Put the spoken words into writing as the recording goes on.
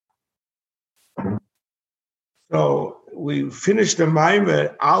So we finished the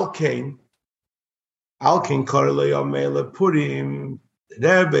Maimer Alkain Korele Yomele Purim.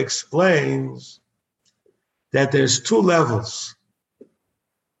 The Rebbe explains that there's two levels.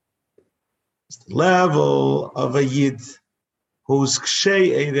 The level of a Yid who's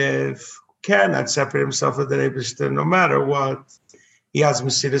Kshei Erev, cannot separate himself from the Rebbe no matter what. He has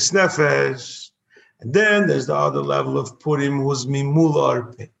Mesiras Nefesh. And then there's the other level of Purim who's Mimul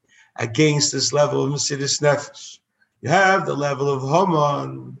Arpe, against this level of Mesiras Nefesh. You have the level of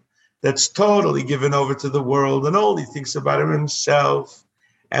Haman that's totally given over to the world and only thinks about himself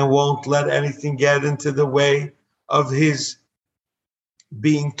and won't let anything get into the way of his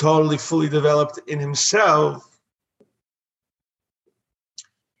being totally, fully developed in himself.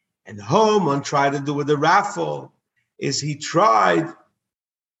 And Haman tried to do with the raffle is he tried,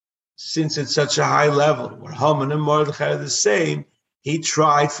 since it's such a high level, where Haman and Mordechai are the same, he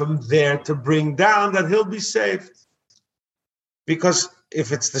tried from there to bring down that he'll be saved. Because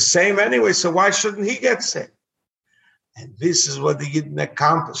if it's the same anyway, so why shouldn't he get saved? And this is what the Yidden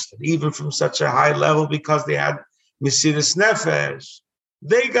accomplished. Even from such a high level, because they had Mesiras Nefesh,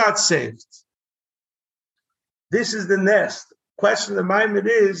 they got saved. This is the nest. Question of mine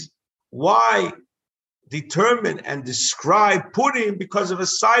is, why determine and describe Purim because of a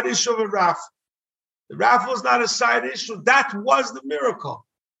side issue of a raffle? The raffle is not a side issue. That was the miracle.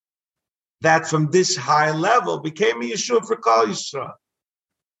 That from this high level became a Yeshua for Kol Yisrael.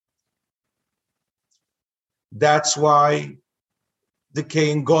 That's why the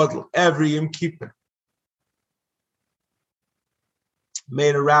Kohen Gadol, every Yom Kippur,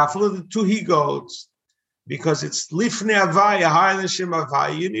 made a raffle of the two he-goats, because it's Lifnei Havaya, higher than Shem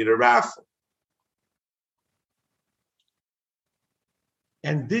Havaya, you need a raffle.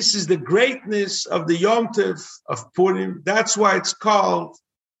 And this is the greatness of the Yom Tov of Purim. That's why it's called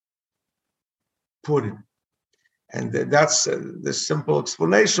Purim. And that's the simple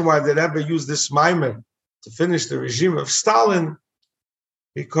explanation why the Rebbe used this Maimer to finish the regime of Stalin,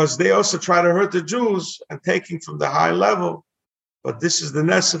 because they also try to hurt the Jews and taking from the high level. But this is the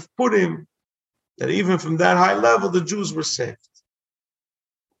ness of Purim, that even from that high level, the Jews were saved.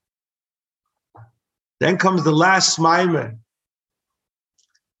 Then comes the last Maimer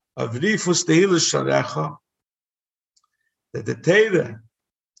of Rifus Tehillah Sharecha, that the Torah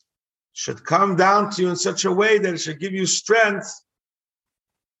should come down to you in such a way that it should give you strength.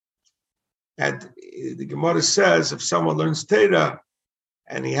 And the Gemara says, if someone learns Torah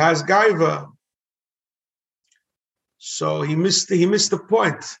and he has Gaiva, so he missed the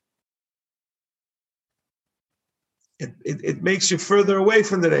point. It makes you further away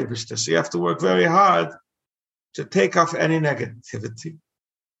from the Rebbe. So you have to work very hard to take off any negativity.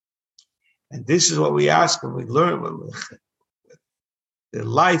 And this is what we ask when we learn, the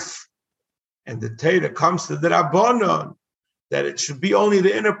life and the Torah comes to the Rabbanon, that it should be only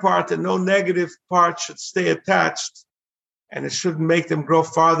the inner part and no negative part should stay attached, and it shouldn't make them grow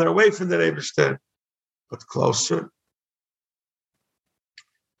farther away from the Rebbe, but closer.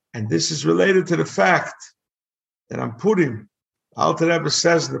 And this is related to the fact that on Purim, Alter Rebbe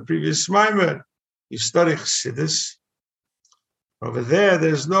says in the previous Maimer, you study Chassidus. Over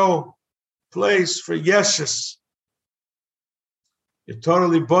there's no place for yeshes. You're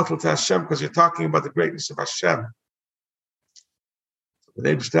totally bottled to Hashem because you're talking about the greatness of Hashem. The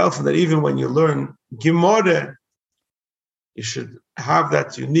Rebbe tells that even when you learn Gemara, you should have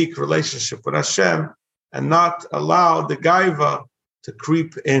that unique relationship with Hashem and not allow the Gaiva to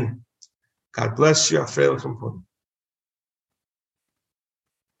creep in. God bless you.